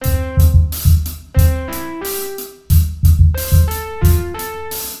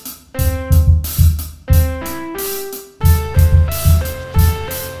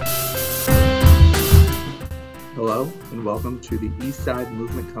welcome to the Eastside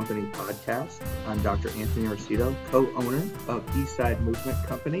Movement Company podcast. I'm Dr. Anthony Arcito, co-owner of Eastside Movement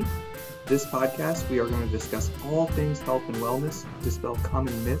Company. This podcast, we are going to discuss all things health and wellness, dispel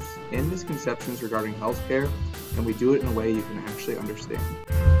common myths and misconceptions regarding healthcare, and we do it in a way you can actually understand.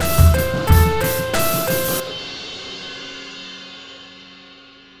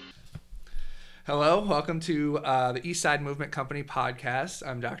 Hello, welcome to the Eastside Movement Company podcast.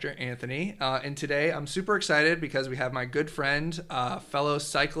 I'm Dr. Anthony, and today I'm super excited because we have my good friend, fellow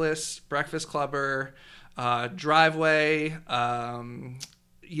cyclist, breakfast clubber, driveway, I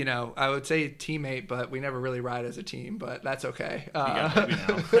would say teammate, but we never really ride as a team, but that's okay. You got me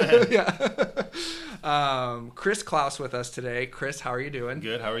now. Yeah. Chris Klaus with us today. Chris, how are you doing?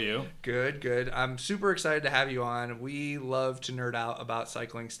 Good. How are you? Good. I'm super excited to have you on. We love to nerd out about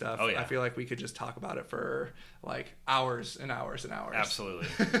cycling stuff. Oh, yeah. I feel like we could just talk about it for like hours and hours and hours. Absolutely.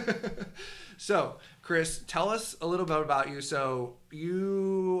 So, Chris, tell us a little bit about you. So,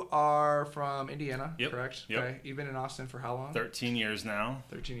 you are from Indiana, Yep. Correct? Yep. Okay. You've been in Austin for how long? 13 years now.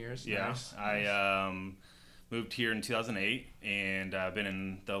 13 years. Yeah. Nice. I moved here in 2008, and I've been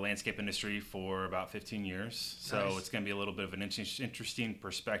in the landscape industry for about 15 years. So Nice. It's going to be a little bit of an interesting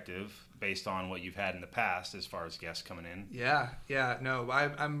perspective based on what you've had in the past as far as guests coming in. Yeah. No,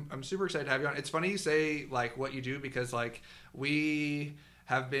 I'm super excited to have you on. It's funny you say like what you do because like we've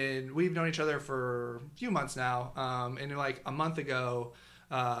known each other for a few months now. And like a month ago,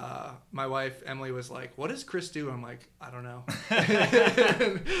 my wife Emily was like, "What does Chris do?" I'm like, "I don't know."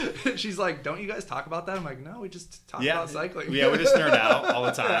 She's like, "Don't you guys talk about that?" I'm like, "No, we just talk about cycling." Yeah, we just nerd out all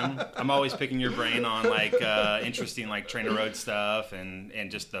the time. I'm always picking your brain on like interesting like trainer road stuff and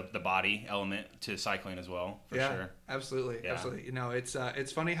just the body element to cycling as well, for sure. Absolutely. You know,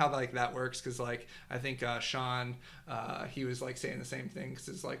 it's funny how like that works because like I think Sean he was like saying the same thing because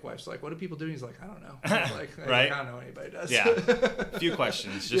his like wife's like, "What do people do?" And he's like, "I don't know." I was like, Right. I don't know what anybody does. Yeah. A few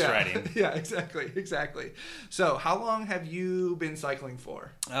questions, just writing. Yeah, exactly. So, how long have you been cycling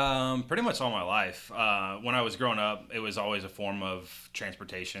for? Pretty much all my life. When I was growing up, it was always a form of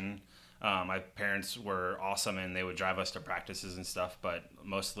transportation. My parents were awesome, and they would drive us to practices and stuff, but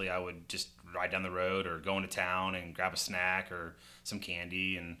mostly I would just ride down the road or go into town and grab a snack or some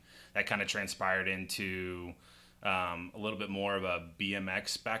candy, and that kind of transpired into a little bit more of a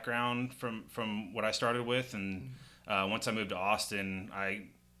BMX background from what I started with. And once I moved to Austin, I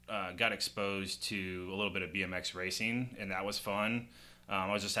got exposed to a little bit of BMX racing, and that was fun.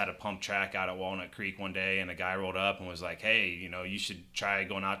 I was just at a pump track out at Walnut Creek one day, and a guy rolled up and was like, "Hey, you should try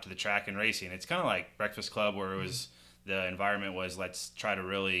going out to the track and racing." It's kind of like Breakfast Club, where it was the environment was, let's try to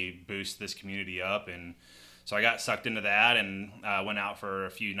really boost this community up. And so I got sucked into that and went out for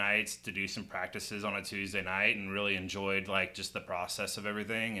a few nights to do some practices on a Tuesday night, and really enjoyed like just the process of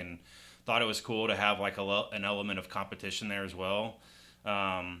everything, and thought it was cool to have like an element of competition there as well.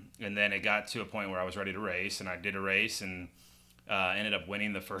 And then it got to a point where I was ready to race, and I did a race and ended up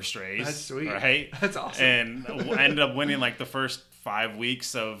winning the first race. That's sweet. Right? That's awesome. And I ended up winning like the first 5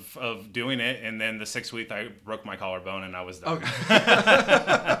 weeks of doing it, and then the 6th week I broke my collarbone and I was done. Okay.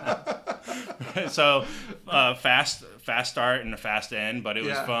 So fast start and a fast end, but it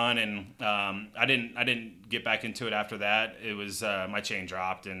was fun, and I didn't get back into it after that. It was my chain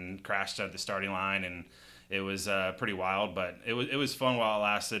dropped and crashed at the starting line, and it was pretty wild, but it was fun while it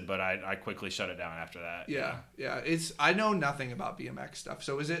lasted, but I quickly shut it down after that. Yeah. I know nothing about BMX stuff.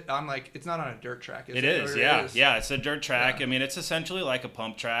 So is it on like, it's not on a dirt track, is it? It is, yeah. Yeah, it's a dirt track. Yeah. I mean, it's essentially like a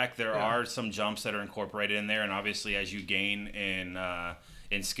pump track. There are some jumps that are incorporated in there, and obviously as you gain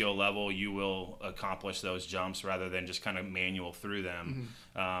in skill level, you will accomplish those jumps rather than just kind of manual through them.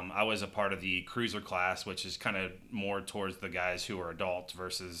 Mm-hmm. I was a part of the cruiser class, which is kind of more towards the guys who are adults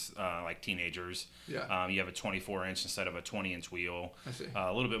versus like teenagers. Yeah. You have a 24-inch instead of a 20-inch wheel. I see.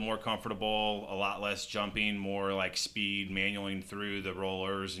 A little bit more comfortable, a lot less jumping, more like speed, manualing through the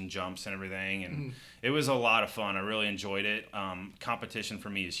rollers and jumps and everything. And it was a lot of fun. I really enjoyed it. Competition for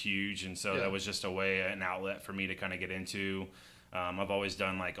me is huge, and so that was just an outlet for me to kind of get into. I've always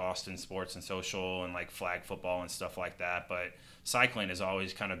done like Austin sports and social and like flag football and stuff like that, but cycling has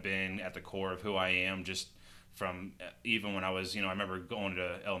always kind of been at the core of who I am, just from even when I was, I remember going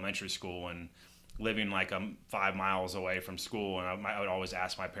to elementary school and living like 5 miles away from school, and I would always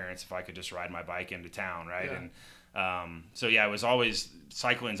ask my parents if I could just ride my bike into town, right? Yeah. And it was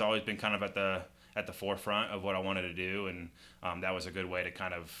cycling's always been kind of at the forefront of what I wanted to do, and that was a good way to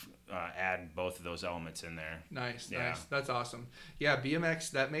kind of add both of those elements in there. Nice. Yeah. That's awesome. Yeah,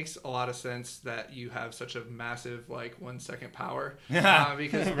 BMX, that makes a lot of sense that you have such a massive, like, 1 second power.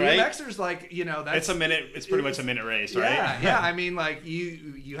 Because Right? BMXers, like, that's... It's a minute. It's pretty much a minute race, right? Yeah. I mean, like,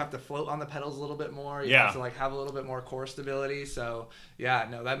 you have to float on the pedals a little bit more. You have to, like, have a little bit more core stability. So, yeah,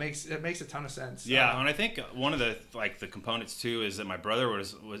 no, that makes a ton of sense. Yeah, and I think one of the components too is that my brother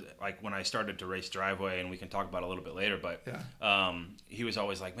was like, when I started to race driveway, and we can talk about it a little bit later, but he was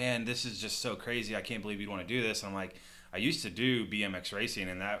always like, man, this is just so crazy. I can't believe you'd want to do this. And I'm like, I used to do BMX racing,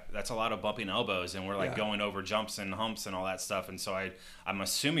 and that's a lot of bumping elbows, and we're like going over jumps and humps and all that stuff. And so I'm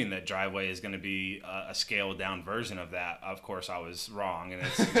assuming that driveway is going to be a scaled down version of that. Of course, I was wrong, and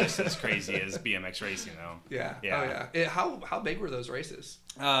it's just as crazy as BMX racing, though. Yeah. Oh yeah. How big were those races?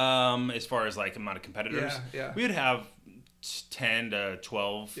 As far as like amount of competitors, we would have 10 to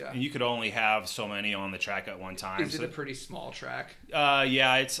 12, and you could only have so many on the track at one time. Is it a pretty small track?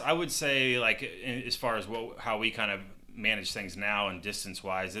 It's, I would say, like, as far as how we kind of manage things now and distance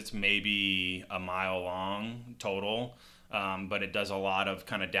wise, it's maybe a mile long total, but it does a lot of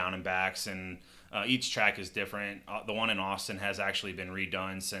kind of down and backs, and each track is different. The one in Austin has actually been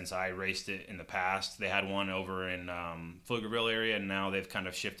redone since I raced it in the past. They had one over in Pflugerville area, and now they've kind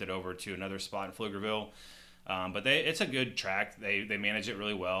of shifted over to another spot in Pflugerville. But it's a good track. They manage it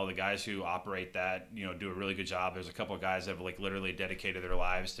really well. The guys who operate that, do a really good job. There's a couple of guys that have like literally dedicated their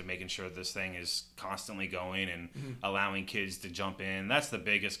lives to making sure this thing is constantly going and allowing kids to jump in. That's the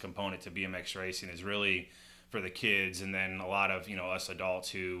biggest component to BMX racing, is really for the kids. And then a lot of, us adults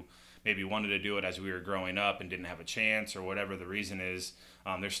who maybe wanted to do it as we were growing up and didn't have a chance, or whatever the reason is.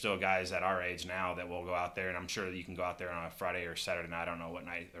 There's still guys at our age now that will go out there, and I'm sure that you can go out there on a Friday or Saturday night. I don't know what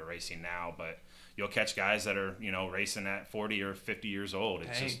night they're racing now, but you'll catch guys that are, racing at 40 or 50 years old.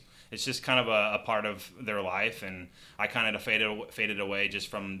 It's just kind of a part of their life, and I kind of faded away just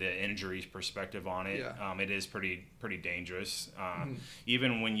from the injuries perspective on it. It is pretty dangerous.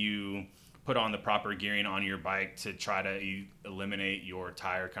 Even when you put on the proper gearing on your bike to try to eliminate your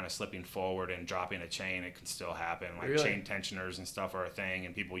tire kind of slipping forward and dropping a chain, it can still happen. Like chain tensioners and stuff are a thing,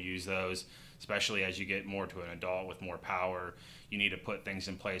 and people use those, especially as you get more to an adult with more power. You need to put things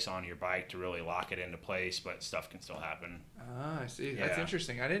in place on your bike to really lock it into place, but stuff can still happen. Ah, I see. That's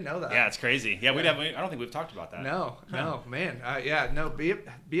interesting. I didn't know that. Yeah, it's crazy. Yeah, I don't think we've talked about that. No, man.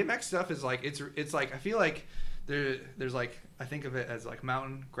 BMX stuff is like, it's like, I feel like there's like, I think of it as like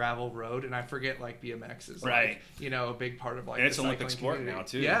mountain, gravel, road, and I forget like BMX is like, a big part of like, and it's an Olympic sport now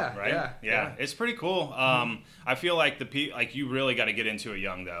too. Yeah, right. Yeah, it's pretty cool. I feel like you really got to get into it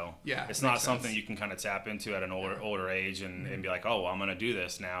young though. Yeah, it's not something you can kind of tap into at an older age and be like, oh, well, I'm gonna do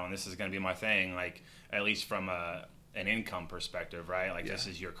this now, and this is gonna be my thing. Like, at least from an income perspective, right? Like, this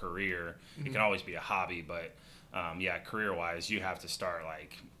is your career. It can always be a hobby, but career wise, you have to start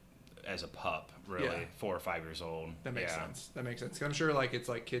like as a pup, really, 4 or 5 years old. That makes sense. That makes sense. I'm sure like it's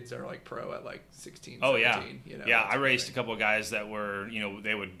like kids are like pro at like 16, 17. Oh yeah. I raced a couple of guys that were,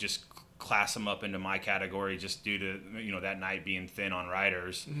 they would just class them up into my category just due to that night being thin on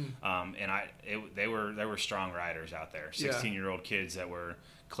riders. And they were strong riders out there. 16-year-old kids that were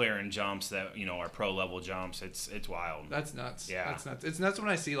clearing jumps that are pro level jumps. It's wild. That's nuts. Yeah, that's nuts. It's nuts when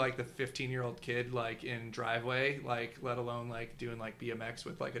I see like the 15-year-old kid like in driveway, like let alone like doing like BMX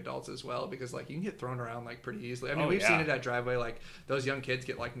with like adults as well, because like you can get thrown around like pretty easily. I mean, we've seen it at driveway, like those young kids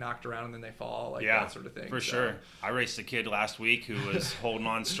get like knocked around and then they fall, like that sort of thing. For sure. I raced a kid last week who was holding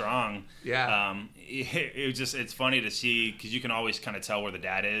on strong. It's funny to see, because you can always kind of tell where the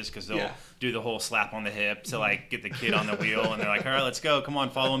dad is, because they'll do the whole slap on the hip to like get the kid on the wheel, and they're like, all right, let's go, come on,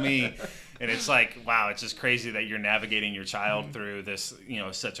 follow me. And it's like, wow, it's just crazy that you're navigating your child through this,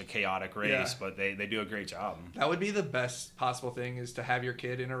 such a chaotic race, but they do a great job. That would be the best possible thing, is to have your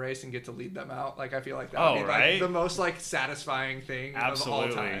kid in a race and get to lead them out. Like, I feel like that would be like the most like satisfying thing of all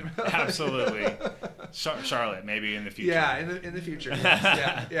time. Absolutely. Charlotte, maybe in the future. Yeah, in the future.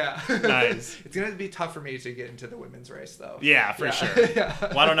 Yes. Yeah. Nice. It's going to be tough for me to get into the women's race, though. Yeah, for sure.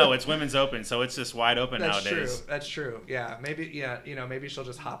 Well, I don't know. It's women's open, so it's just wide open nowadays. That's true. Yeah. Maybe, maybe she'll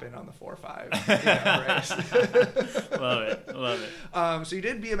just hop in on the 4-5. Race. Love it. So you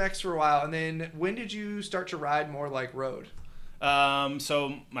did BMX for a while, and then when did you start to ride more like road?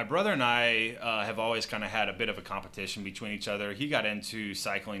 So my brother and I have always kind of had a bit of a competition between each other. He got into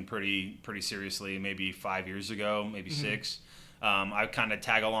cycling pretty seriously maybe 5 years ago, maybe 6. I kind of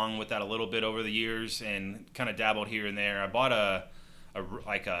tag along with that a little bit over the years and kind of dabbled here and there. I bought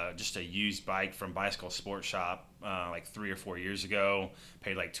just a used bike from Bicycle Sport Shop like 3 or 4 years ago.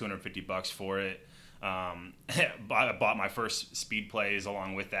 Paid like $250 for it. I bought my first speed plays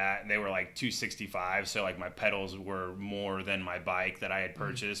along with that, and they were like 265. So like my pedals were more than my bike that I had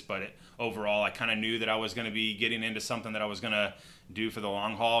purchased. But overall, I kind of knew that I was going to be getting into something that I was going to do for the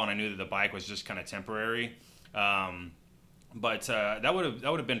long haul, and I knew that the bike was just kind of temporary. But that would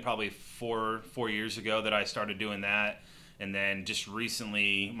have been probably four years ago that I started doing that. And then just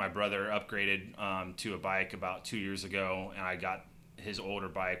recently, my brother upgraded to a bike about 2 years ago, and I got his older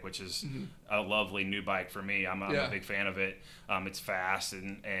bike, which is a lovely new bike for me. I'm a big fan of it. It's fast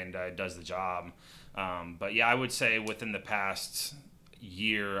and does the job. But yeah, I would say within the past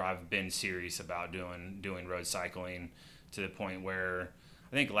year, I've been serious about doing road cycling to the point where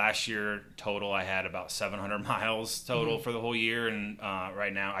I think last year total I had about 700 miles total for the whole year, and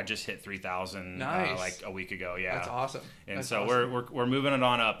right now I just hit 3,000 like a week ago. Yeah, that's awesome. And that's so awesome. we're moving it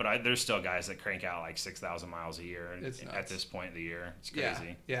on up, but there's still guys that crank out like 6,000 miles a year at this point of the year. It's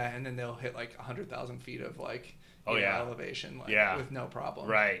crazy. Yeah, and then they'll hit like 100,000 feet of like elevation, with no problem.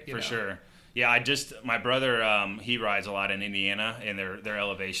 Right, for sure. Yeah, my brother, he rides a lot in Indiana, and their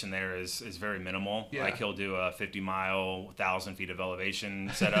elevation there is very minimal. Yeah. Like he'll do a 50-mile, 1,000 feet of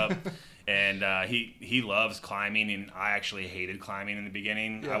elevation setup, and he loves climbing, and I actually hated climbing in the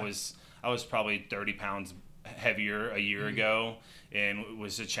beginning. Yeah. I was probably 30 pounds heavier a year ago, and it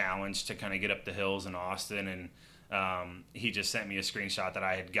was a challenge to kind of get up the hills in Austin, and he just sent me a screenshot that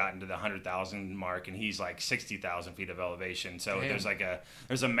I had gotten to the 100,000 mark, and he's like 60,000 feet of elevation. So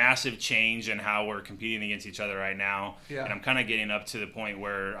there's a massive change in how we're competing against each other right now. Yeah. And I'm kind of getting up to the point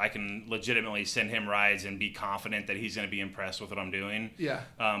where I can legitimately send him rides and be confident that he's going to be impressed with what I'm doing. Yeah.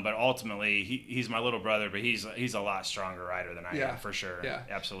 But ultimately, he's my little brother, but he's a lot stronger rider than I am, for sure. Yeah.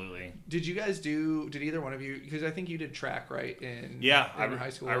 Absolutely. Did either one of you, because I think you did track, right? In high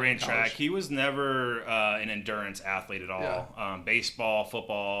school. I ran track. He was never an endurance athlete at all. Baseball,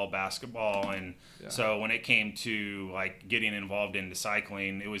 football, basketball, and so when it came to like getting involved into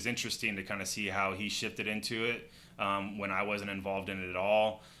cycling, it was interesting to kind of see how he shifted into it when I wasn't involved in it at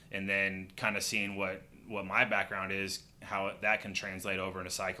all, and then kind of seeing what my background is, how that can translate over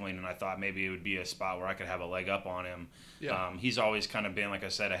into cycling, and I thought maybe it would be a spot where I could have a leg up on him. Yeah. He's always kind of been, like I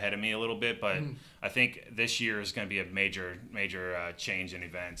said, ahead of me a little bit, but I think this year is going to be a major change in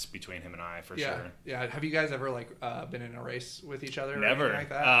events between him and I for sure. Yeah. Have you guys ever been in a race with each other? Never. Or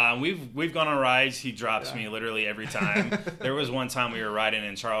anything like that? We've gone on rides. He drops me literally every time. There was one time we were riding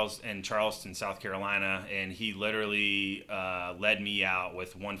in Charleston, South Carolina, and he literally led me out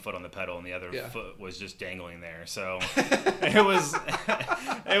with one foot on the pedal and the other foot was just dangling there. So it was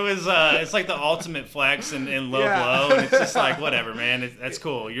it's like the ultimate flex and low blow, and it's just like whatever, man. That's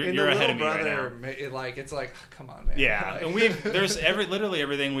cool. You're ahead of me right now. It's like, come on, man. Yeah, and there's literally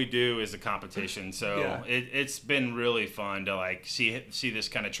everything we do is a competition. So it's been really fun to like see this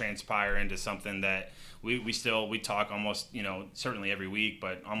kind of transpire into something that we talk almost, certainly every week,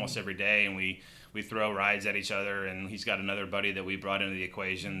 but almost every day, and we throw rides at each other. And he's got another buddy that we brought into the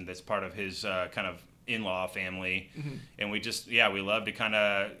equation that's part of his kind of in-law family, and we love to kind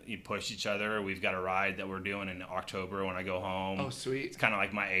of push each other. We've got a ride that we're doing in October when I go home. Oh, sweet. It's kind of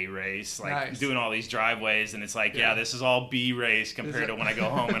like my A race, like nice. Doing all these driveways, and it's like this is all B race compared to when I go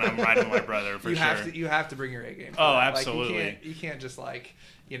home and I'm riding with my brother for sure. You have to bring your A game. Oh, absolutely. You can't just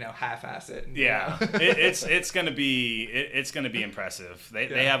half-ass it. And, it's gonna be impressive.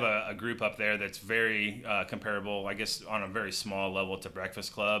 They have a group up there that's very comparable, I guess, on a very small level to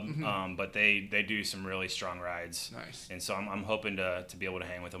Breakfast Club, but they do some really strong rides. Nice. And so I'm hoping to be able to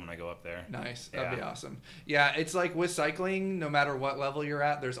hang with them when I go up there. Nice. That'd be awesome. Yeah, it's like with cycling, no matter what level you're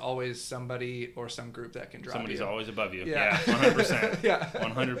at, there's always somebody or some group that can drop Somebody's you. always above you. Yeah. 100%. Yeah.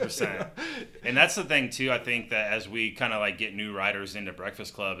 100%. And that's the thing too. I think that as we kind of like get new riders into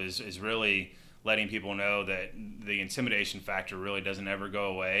Breakfast Club is really letting people know that the intimidation factor really doesn't ever go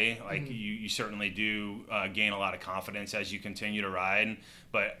away. Like you certainly do gain a lot of confidence as you continue to ride,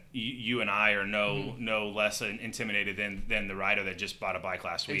 but you and I are no less intimidated than the rider that just bought a bike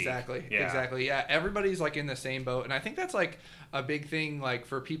last week. Exactly. Yeah. Everybody's like in the same boat, and I think that's like a big thing, like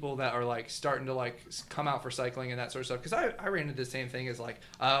for people that are like starting to like come out for cycling and that sort of stuff. Because I ran into the same thing as like,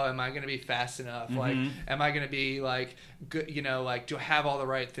 oh, am I going to be fast enough? Like, am I going to be like good? Like, do I have all the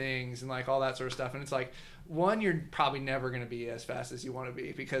right things and like all that sort of stuff? And it's like, one, you're probably never going to be as fast as you want to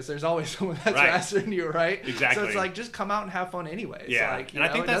be because there's always someone that's faster than you, right? Exactly. So it's like, just come out and have fun anyways. Yeah, like, and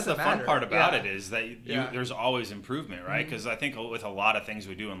I think that's the fun part about it is that there's always improvement, right? Because I think with a lot of things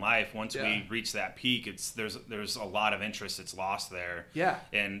we do in life, once we reach that peak, there's a lot of interest that's lost there. Yeah.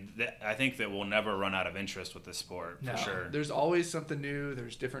 And I think that we'll never run out of interest with this sport, for sure. There's always something new.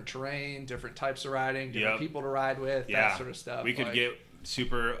 There's different terrain, different types of riding, different people to ride with, that sort of stuff. We could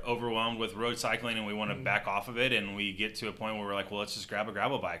super overwhelmed with road cycling and we want to back off of it, and we get to a point where we're like, well, let's just grab a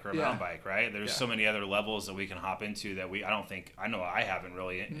gravel bike or a mountain bike, right? There's so many other levels that we can hop into that I know I haven't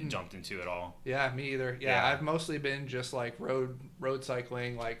really jumped into at all. Yeah, me either. Yeah, I've mostly been just like road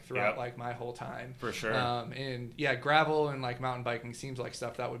cycling like throughout like my whole time. For sure. And yeah, gravel and like mountain biking seems like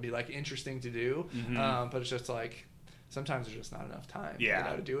stuff that would be like interesting to do. But it's just like sometimes there's just not enough time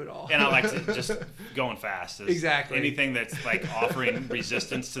to do it all. And I like to just going fast. Exactly. Anything that's like offering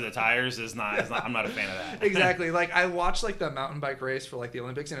resistance to the tires is not I'm not a fan of that. Exactly. Like I watched like the mountain bike race for like the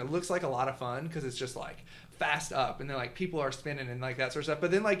Olympics, and it looks like a lot of fun because it's just like fast up and then like people are spinning and like that sort of stuff.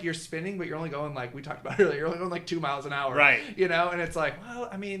 But then like you're spinning, but you're only going like we talked about earlier, you're only going like 2 miles an hour. Right. You know, and it's like, well,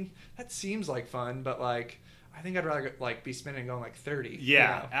 I mean, that seems like fun, but like I think I'd rather like be spinning going like 30.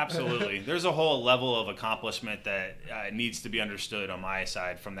 Yeah, you know? Absolutely. There's a whole level of accomplishment that needs to be understood on my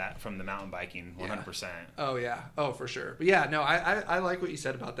side from the mountain biking 100%. Oh yeah. Oh, for sure. But yeah, no, I like what you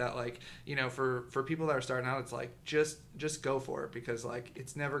said about that. Like, you know, for people that are starting out, it's like just go for it, because like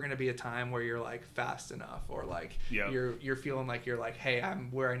it's never going to be a time where you're like fast enough or like you're feeling like you're like, hey,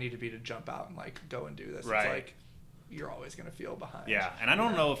 I'm where I need to be to jump out and like go and do this. Right. It's like you're always going to feel behind. Yeah, and I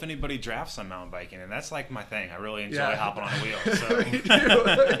don't know if anybody drafts on mountain biking, and that's like my thing. I really enjoy hopping on a wheel. So. Me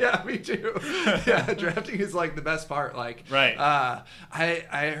too. Yeah, me too. Yeah, drafting is like the best part. Like, right.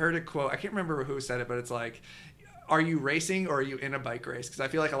 I heard a quote. I can't remember who said it, but it's like, are you racing or are you in a bike race? Because I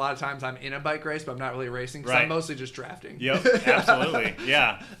feel like a lot of times I'm in a bike race, but I'm not really racing because I'm mostly just drafting. Yep, absolutely.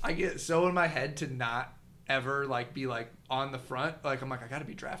 Yeah. I get so in my head to not ever like be like on the front, like I'm like I gotta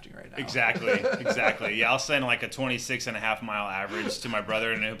be drafting right now. Exactly. Yeah, I'll send like a 26.5 mile average to my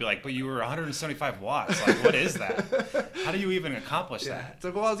brother, and he'll be like, but you were 175 watts, like what is that? How do you even accomplish that? It's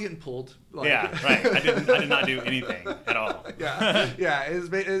like, well, I was getting pulled. Like, yeah, right. I did not do anything at all. Yeah,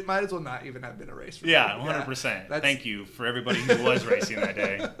 it might as well not even have been a race for me. 100%. Thank you for everybody who was racing that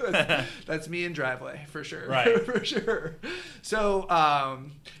day. That's me in driveway for sure. Right. For sure. So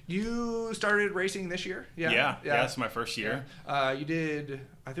you started racing this year? Yeah, it's my first year. You did,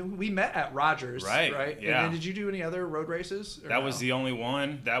 I think we met at Rogers, right? Yeah. And then did you do any other road races? That was the only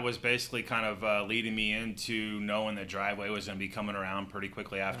one. That was basically kind of leading me into knowing that driveway was going to be coming around pretty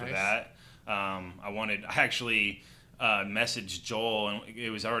quickly after that. I actually messaged Joel, and it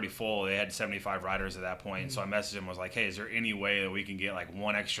was already full. They had 75 riders at that point. So I messaged him, was like, hey, is there any way that we can get like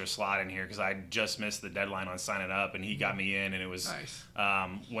one extra slot in here? Because I just missed the deadline on signing up, and he got me in, and it was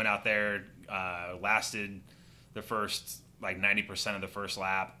went out there, lasted the first like 90% of the first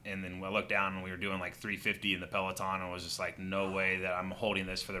lap, and then I looked down and we were doing like 350 in the peloton, and was just like, no way that I'm holding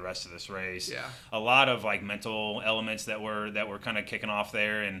this for the rest of this race. A lot of like mental elements that were kind of kicking off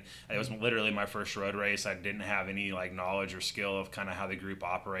there, and it was literally my first road race. I didn't have any like knowledge or skill of kind of how the group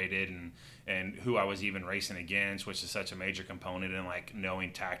operated and who I was even racing against, which is such a major component in like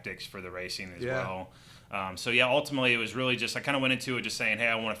knowing tactics for the racing as well. So ultimately it was really just, I kind of went into it just saying, hey,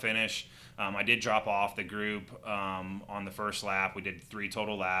 I want to finish. I did drop off the group on the first lap. We did 3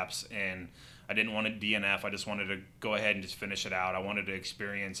 total laps, and I didn't want to DNF. I just wanted to go ahead and just finish it out. I wanted to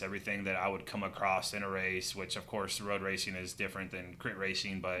experience everything that I would come across in a race, which of course road racing is different than crit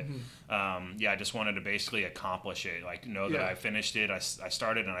racing, but I just wanted to basically accomplish it, like know that I finished it. I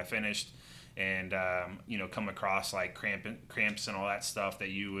started and I finished, and come across like cramps and all that stuff that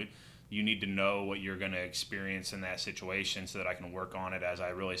you need to know what you're going to experience in that situation so that I can work on it as I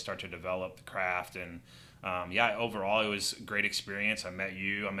really start to develop the craft. And overall it was a great experience. I met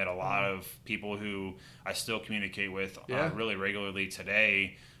you. I met a lot of people who I still communicate with really regularly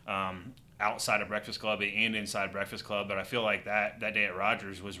today, outside of Breakfast Club and inside Breakfast Club. But I feel like that day at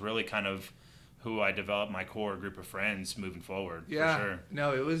Rogers was really kind of who I developed my core group of friends moving forward. For sure.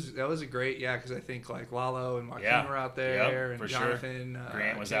 No, that was a great, because I think like Lalo and Joaquin were out there, and Jonathan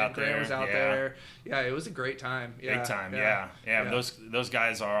Grant was out there. Yeah, it was a great time. Big time. Those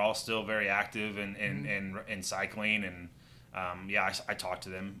guys are all still very active in cycling, and I talk to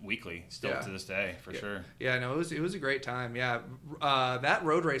them weekly still to this day, for sure. Yeah, no, it was a great time. That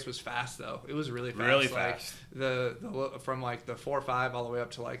road race was fast though. It was really fast. Really fast. The from like the 4-5 all the way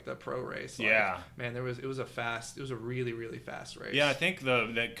up to like the pro race. Man, it was a really, really fast race. Yeah, I think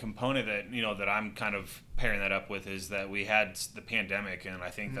the component that that I'm kind of pairing that up with is that we had the pandemic, and I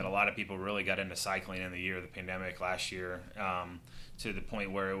think that a lot of people really got into cycling in the year of the pandemic last year, to the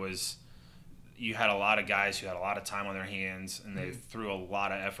point where it was, you had a lot of guys who had a lot of time on their hands, and they threw a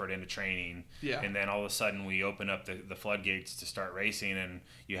lot of effort into training. And then all of a sudden we open up the floodgates to start racing, and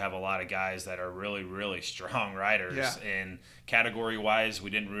you have a lot of guys that are really, really strong riders. And category wise,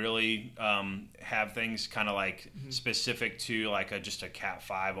 we didn't really have things kind of like specific to like just a Cat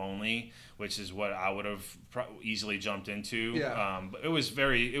 5 only. which is what I would have easily jumped into. Yeah. But it was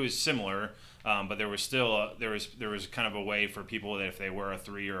similar, but there was still there was kind of a way for people that if they were a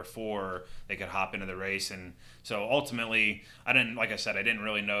 3 or a 4, they could hop into the race. And so ultimately, I didn't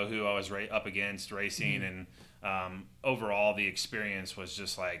really know who I was up against racing, and overall the experience was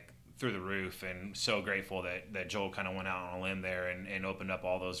just like through the roof, and so grateful that Joel kind of went out on a limb there and opened up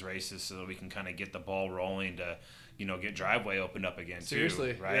all those races so that we can kind of get the ball rolling to, get Driveway opened up again too.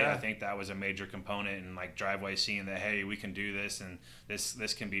 Seriously, right? yeah. I think that was a major component, and like Driveway seeing that, hey, we can do this and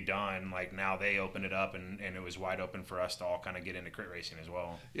this can be done. Like now they opened it up and it was wide open for us to all kind of get into crit racing as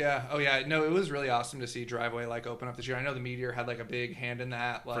well. Yeah. Oh yeah. No, it was really awesome to see Driveway like open up this year. I know the Meteor had like a big hand in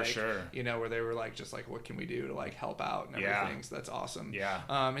that, like, for sure. Where they were like, just like, what can we do to like help out and everything. Yeah. So that's awesome. Yeah.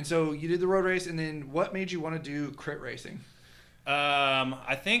 And so you did the road race, and then what made you want to do crit racing?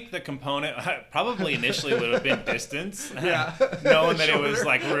 I think the component probably initially would have been distance, Yeah. knowing that it was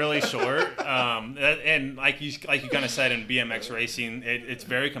like really short. And like you kind of said in BMX racing, it's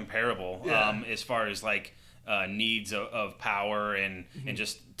very comparable as far as like needs of power and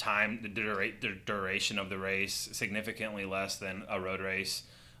just time, the duration of the race, significantly less than a road race.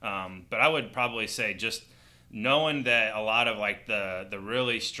 But I would probably say just knowing that a lot of like the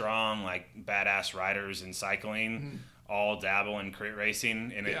really strong, like badass riders in cycling all dabble in crit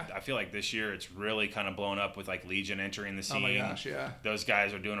racing, and I feel like this year it's really kind of blown up with like Legion entering the scene. Oh my gosh, yeah. Those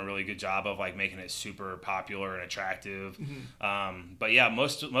guys are doing a really good job of like making it super popular and attractive. But yeah,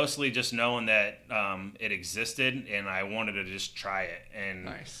 mostly just knowing that it existed, and I wanted to just try it. And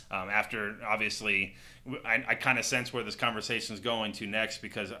nice. After obviously, I kind of sense where this conversation is going to next,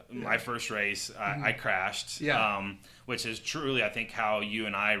 because my first race I crashed. Yeah. Which is truly, I think, how you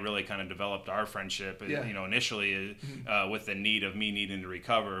and I really kind of developed our friendship. Yeah. Initially with the need of me needing to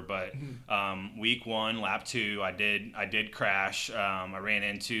recover. But week 1, lap 2, I did crash. I ran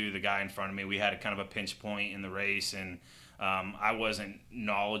into the guy in front of me. We had a kind of a pinch point in the race, and I wasn't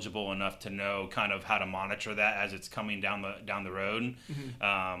knowledgeable enough to know kind of how to monitor that as it's coming down the road.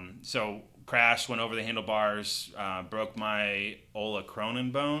 So crashed, went over the handlebars, broke my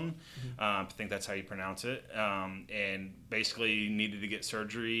olecranon bone. I think that's how you pronounce it. And basically needed to get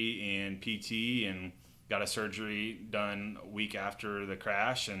surgery and PT, and got a surgery done a week after the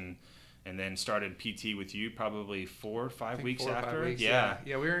crash, and then started PT with you probably 4 or 5 weeks after. Yeah,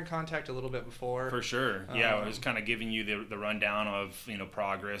 we were in contact a little bit before. For sure. Yeah, I was kind of giving you the rundown of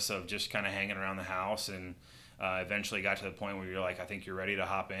progress of just kind of hanging around the house, and eventually got to the point where you're like, I think you're ready to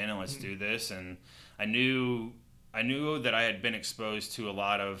hop in and let's do this. And I knew that I had been exposed to a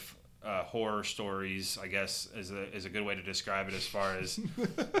lot of horror stories, I guess is a good way to describe it, as far as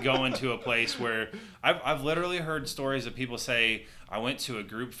going to a place where I've literally heard stories of people say, I went to a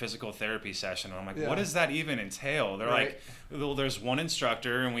group physical therapy session, and I'm like, what does that even entail? They're like, well, there's one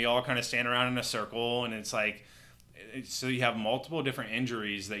instructor and we all kind of stand around in a circle, and it's like, so you have multiple different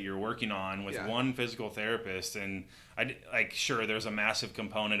injuries that you're working on with one physical therapist. And sure, there's a massive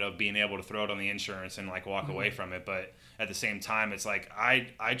component of being able to throw it on the insurance and like walk away from it, but at the same time, it's like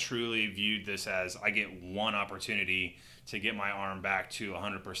I truly viewed this as I get one opportunity to get my arm back to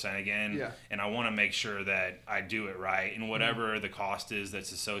 100% again, and I want to make sure that I do it right, and whatever the cost is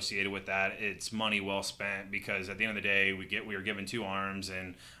that's associated with that, it's money well spent, because at the end of the day, we are given 2 arms,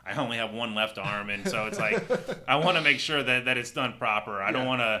 and I only have one left arm, and so it's like I want to make sure that it's done proper. I don't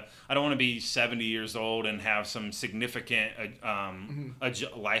want to be 70 years old and have some significant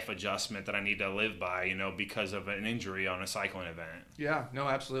life adjustment that I need to live by, because of an injury on a cycling event. Yeah, no,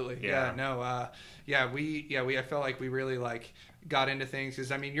 absolutely. I felt like we really like got into things,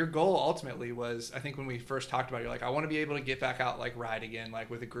 because I mean, your goal ultimately was, I think when we first talked about it, you're like, I want to be able to get back out, like ride again, like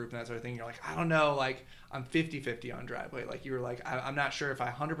with a group and that sort of thing. You're like, I don't know, like I'm 50-50 on Driveway. Like you were like, I'm not sure if I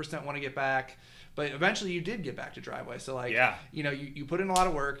 100% want to get back, but eventually you did get back to Driveway. So like, you put in a lot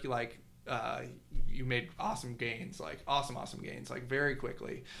of work. You like, you made awesome gains, like awesome gains, like very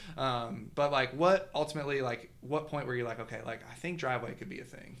quickly. But like what point were you like, okay, like I think Driveway could be a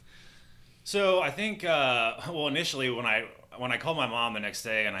thing? So I think, initially when I called my mom the next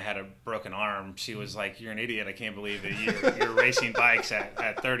day and I had a broken arm, she was like, "You're an idiot. I can't believe that you're racing bikes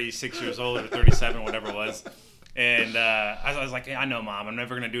at 36 years old or 37, whatever it was." And I was like, "I know, Mom. I'm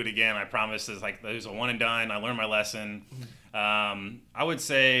never going to do it again. I promise." It's like, there's a one and done. I learned my lesson. I would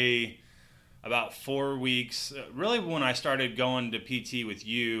say about 4 weeks, really, when I started going to PT with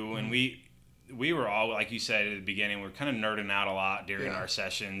you, and we were all, like you said at the beginning, we were kind of nerding out a lot during our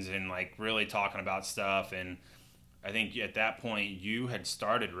sessions and like really talking about stuff. And I think at that point you had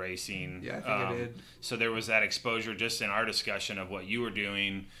started racing. Yeah, I think I did. So there was that exposure just in our discussion of what you were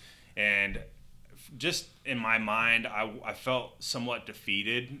doing. And just in my mind, I felt somewhat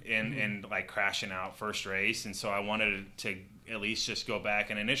defeated and like crashing out first race. And so I wanted to at least just go back.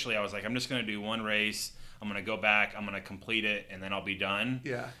 And initially I was like, I'm just going to do one race. I'm going to go back, I'm going to complete it, and then I'll be done.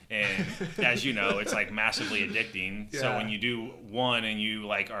 Yeah. And as you know, it's like massively addicting. Yeah. So when you do one and you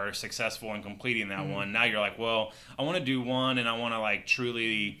like are successful in completing that one, now you're like, well, I want to do one and I want to like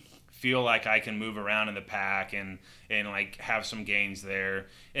truly feel like I can move around in the pack and like have some gains there.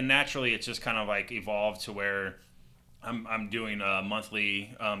 And naturally it's just kind of like evolved to where I'm doing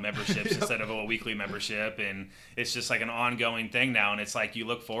monthly memberships instead of a weekly membership, and it's just like an ongoing thing now, and it's like you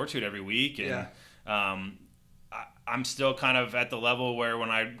look forward to it every week. And I'm still kind of at the level where when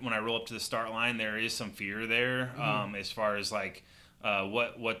I roll up to the start line, there is some fear there as far as like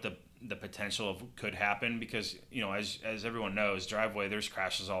what the potential of could happen, because as everyone knows, driveway, there's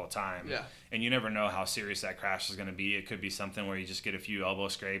crashes all the time. Yeah. And you never know how serious that crash is going to be. It could be something where you just get a few elbow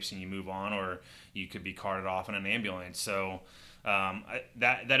scrapes and you move on, or you could be carted off in an ambulance. So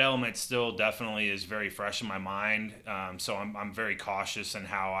that element still definitely is very fresh in my mind. So I'm very cautious in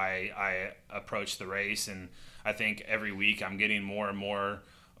how I approach the race, and I think every week I'm getting more and more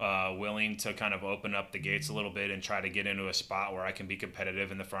willing to kind of open up the gates a little bit and try to get into a spot where I can be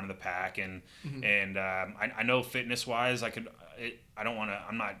competitive in the front of the pack. And I know fitness wise, I'm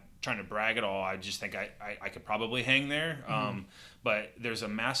not trying to brag at all. I just think I could probably hang there. But there's a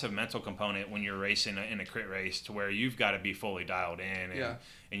massive mental component when you're racing in a crit race, to where you've got to be fully dialed in,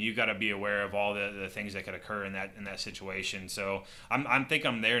 and you've got to be aware of all the things that could occur in that situation. So I think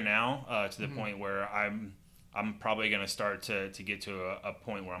I'm there now to the point where I'm probably going to start to get to a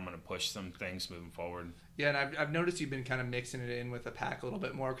point where I'm going to push some things moving forward. Yeah, and I've noticed you've been kind of mixing it in with the pack a little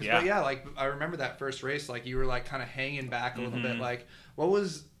bit more. Like I remember that first race, like you were like kind of hanging back a little bit. Like, what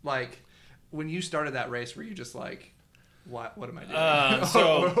was like when you started that race? Were you just like, what am I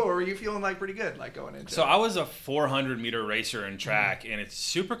doing? Or were you feeling like pretty good, like going into? So I was a 400-meter racer in track, and it's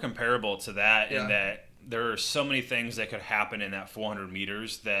super comparable to that in that there are so many things that could happen in that 400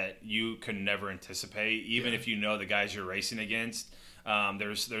 meters that you could never anticipate, even if you know the guys you're racing against.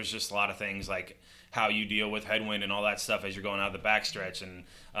 There's just a lot of things like how you deal with headwind and all that stuff as you're going out of the backstretch.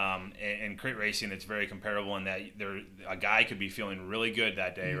 And crit racing, it's very comparable in that a guy could be feeling really good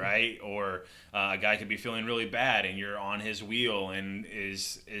that day, right? Or a guy could be feeling really bad, and you're on his wheel, and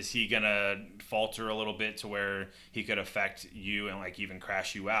is he gonna falter a little bit to where he could affect you and like even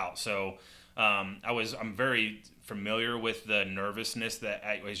crash you out? So I'm very familiar with the nervousness that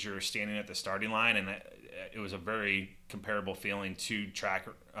as you're standing at the starting line, and it was a very comparable feeling to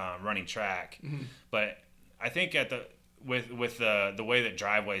running track. But I think with the way that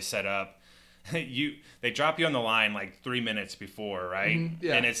driveway is set up, they drop you on the line like 3 minutes before, right?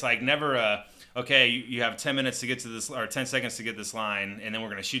 And it's like never okay, you have 10 minutes to get to this, or 10 seconds to get this line, and then we're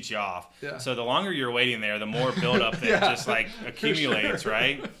going to shoot you off. So the longer you're waiting there, the more buildup that just like accumulates,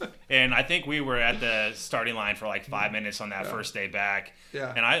 right? And I think we were at the starting line for like 5 minutes on that first day back.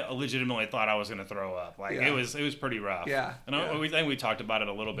 And I legitimately thought I was going to throw up. Like it was pretty rough. And we talked about it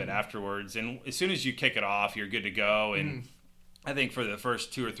a little bit afterwards. And as soon as you kick it off, you're good to go. And I think for the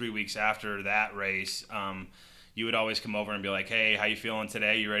first 2 or 3 weeks after that race, you would always come over and be like, hey, how you feeling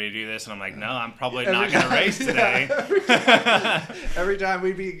today? You ready to do this? And I'm like, no, I'm probably not going to race today. Every time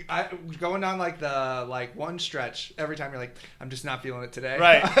we'd be going down like the one stretch, every time you're like, I'm just not feeling it today.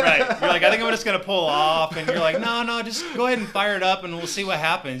 Right. You're like, I think I'm just going to pull off. And you're like, no, just go ahead and fire it up and we'll see what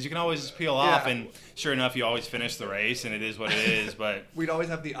happens. You can always just peel off. And sure enough, you always finish the race, and it is what it is. But we'd always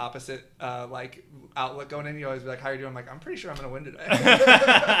have the opposite outlook going in. You always be like, how are you doing? I'm like, I'm pretty sure I'm going to win today.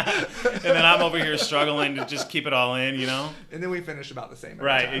 And then I'm over here struggling to just keep it all in, And then we finish about the same.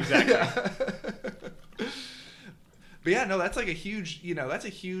 Right, time. exactly. But yeah, no, that's like a huge,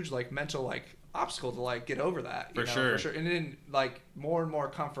 like mental obstacle to get over that. For sure. And then more and more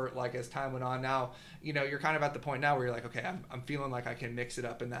comfort as time went on. Now, you're kind of at the point now where you're like, okay, I'm feeling like I can mix it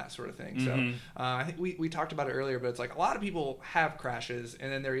up and that sort of thing. So I think we talked about it earlier, but it's like a lot of people have crashes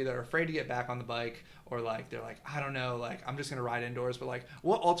and then they're either afraid to get back on the bike, or they're like, I don't know, I'm just gonna ride indoors. But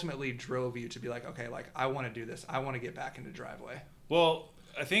what ultimately drove you to be like, okay, I want to do this. I want to get back into driveway. Well,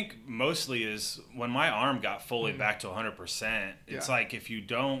 I think mostly is when my arm got fully back to 100%. It's like if you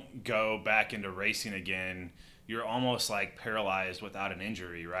don't go back into racing again, you're almost like paralyzed without an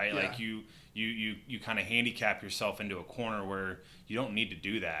injury, right? Like you kind of handicap yourself into a corner where you don't need to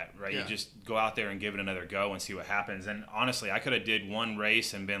do that, right? You just go out there and give it another go and see what happens. And honestly, I could have did one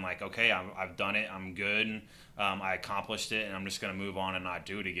race and been like, okay, I've done it, I'm good, I accomplished it, and I'm just going to move on and not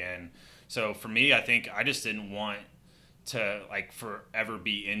do it again. So for me, I think I just didn't want to forever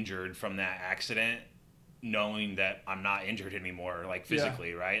be injured from that accident. knowing that I'm not injured anymore, like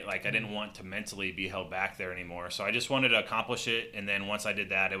physically, right? Like I didn't want to mentally be held back there anymore. So I just wanted to accomplish it. And then once I did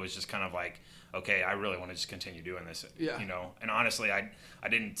that, it was just kind of like, okay, I really want to just continue doing this, you know? And honestly, I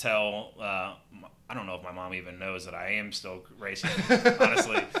didn't tell, I don't know if my mom even knows that I am still racing.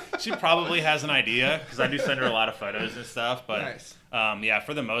 Honestly, she probably has an idea because I do send her a lot of photos and stuff. But Nice. Yeah,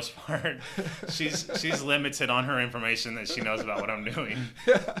 for the most part, she's limited on her information that she knows about what I'm doing,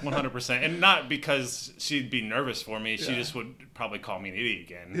 100%. And not because she'd be nervous for me. She just would probably call me an idiot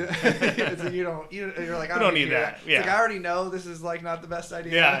again. So you're like, I don't need that. It's Yeah. like, I already know this is like not the best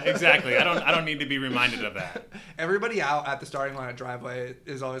idea. Yeah, exactly. I don't need to be reminded of that. Everybody out at the starting line at driveway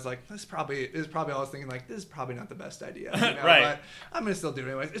is always like, this is probably always thinking like, this is probably not the best idea. You know? Right. But I'm gonna still do it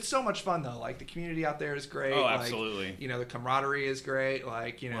anyway. It's so much fun though. Like the community out there is great. Oh, Like, absolutely. you know, the camaraderie is great.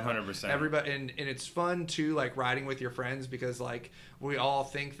 Like, you know, 100%. everybody, and it's fun too, like riding with your friends because like we all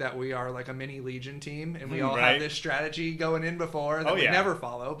think that we are like a mini Legion team and we all have this strategy going in before that we never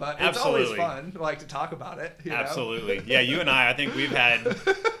follow, but it's always fun like to talk about it. You know? Absolutely. Yeah, you and I think we've had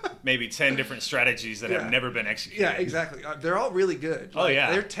maybe 10 different strategies that have never been executed. Yeah, exactly. They're all really good. Like,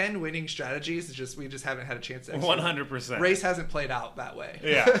 yeah. They're 10 winning strategies. It's just we just haven't had a chance to execute. 100%. Race hasn't played out that way.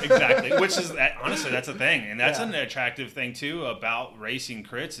 Yeah, exactly. Which is, honestly, that's a thing. And that's an attractive thing, too, about racing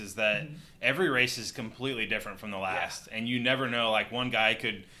crits is that every race is completely different from the last. And you never know, like, one guy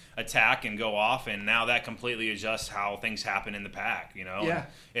could attack and go off, and now that completely adjusts how things happen in the pack, you know? Yeah.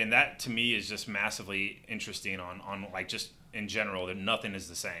 And that, to me, is just massively interesting on like, just in general, that nothing is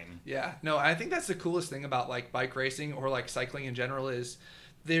the same. Yeah. No, I think that's the coolest thing about, like, bike racing or, like, cycling in general is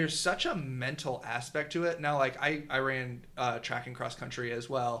there's such a mental aspect to it. Now, like, I ran track and cross country as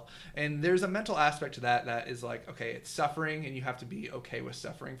well, and there's a mental aspect to that is like, okay, it's suffering, and you have to be okay with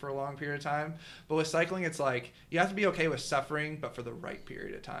suffering for a long period of time. But with cycling, it's like you have to be okay with suffering, but for the right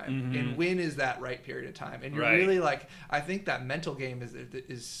period of time. Mm-hmm. And when is that right period of time? And you're Right. really like, I think that mental game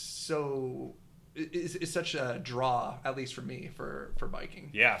is so. Is such a draw, at least for me, for biking.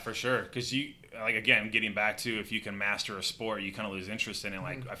 Yeah, for sure. Because you, like, again, getting back to if you can master a sport, you kind of lose interest in it.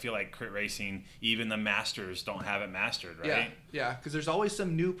 Like, I feel like crit racing, even the masters don't have it mastered, right? Yeah, because there's always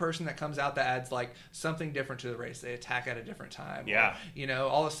some new person that comes out that adds, like, something different to the race. They attack at a different time. Yeah. Or, you know,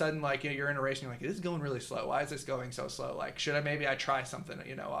 all of a sudden, like, you're in a race and you're like, this is going really slow. Why is this going so slow? Like, should I try something,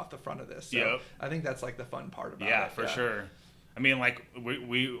 you know, off the front of this? So I think that's, like, the fun part about it. Yeah, for sure. I mean, like,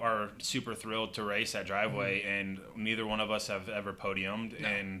 we are super thrilled to race at Driveway, and neither one of us have ever podiumed,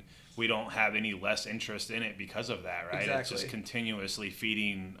 and we don't have any less interest in it because of that, right? Exactly. It's just continuously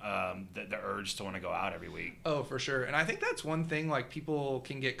feeding the urge to want to go out every week. Oh, for sure. And I think that's one thing, like, people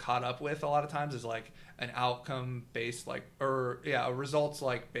can get caught up with a lot of times is, like, an outcome-based, like, a results,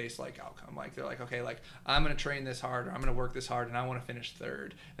 like, based, like, outcome. Like, they're like, okay, like, I'm going to train this hard, or I'm going to work this hard, and I want to finish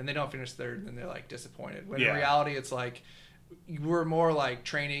third. And they don't finish third, and then they're, like, disappointed. When in reality, it's, like, we're more like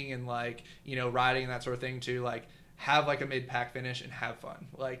training and like, you know, riding and that sort of thing to like have like a mid-pack finish and have fun,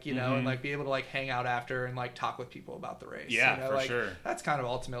 like, you know, and like be able to like hang out after and like talk with people about the race. Yeah, you know? for like, sure. That's kind of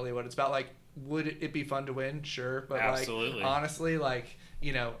ultimately what it's about. Like, would it be fun to win? Sure, but absolutely. Like honestly, like,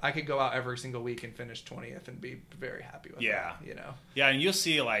 you know, I could go out every single week and finish 20th and be very happy with that, you know? Yeah, and you'll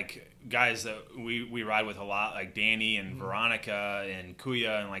see, like, guys that we ride with a lot, like Danny and Veronica and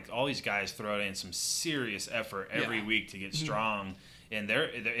Kuya, and, like, all these guys throw in some serious effort every week to get strong. And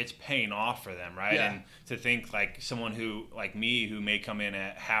it's paying off for them, right? Yeah. And to think like someone who, like me, who may come in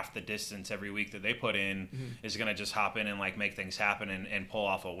at half the distance every week that they put in is going to just hop in and like make things happen and pull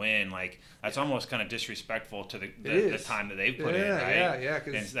off a win. Like that's almost kind of disrespectful to the time that they've put in, right? Yeah,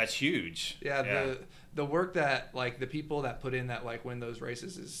 and that's huge. Yeah, the work that like the people that put in that like win those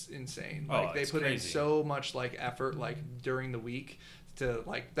races is insane. Like they put in so much like effort like during the week to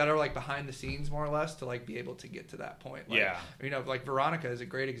like that are like behind the scenes more or less to like be able to get to that point. Like, you know, like Veronica is a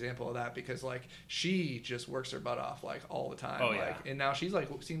great example of that because like she just works her butt off like all the time. And now she's like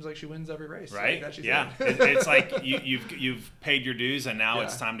seems like she wins every race. Right? Like, It's like you've paid your dues and now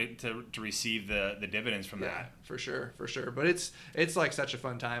it's time to receive the dividends from that. For sure. But it's like such a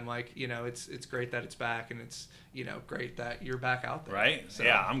fun time. Like, you know, it's great that it's back and it's, you know, great that you're back out there. Right? So,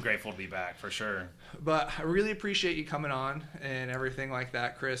 yeah, I'm grateful to be back for sure. But I really appreciate you coming on and everything like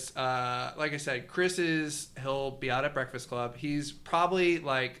that, Chris. Like I said, he'll be out at Breakfast Club. He's probably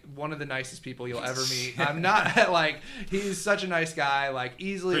like one of the nicest people you'll ever meet. I'm not like, he's such a nice guy, like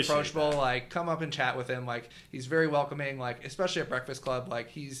easily approachable. Like come up and chat with him. Like he's very welcoming, like especially at Breakfast Club. Like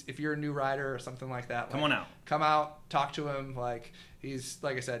if you're a new rider or something like that, like, come out, talk to him. Like he's,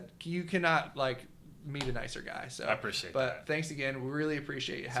 like I said, you cannot like meet a nicer guy. So I appreciate that. Thanks again. We really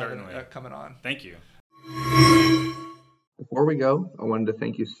appreciate you coming on. Thank you. Before we go, I wanted to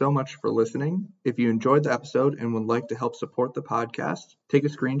thank you so much for listening. If you enjoyed the episode and would like to help support the podcast, take a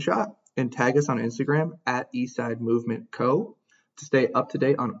screenshot and tag us on Instagram at Eastside Movement Co. To stay up to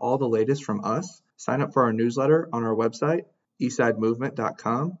date on all the latest from us, sign up for our newsletter on our website,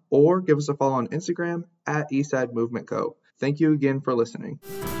 eastsidemovement.com, or give us a follow on Instagram at Eastside Movement Co. Thank you again for listening.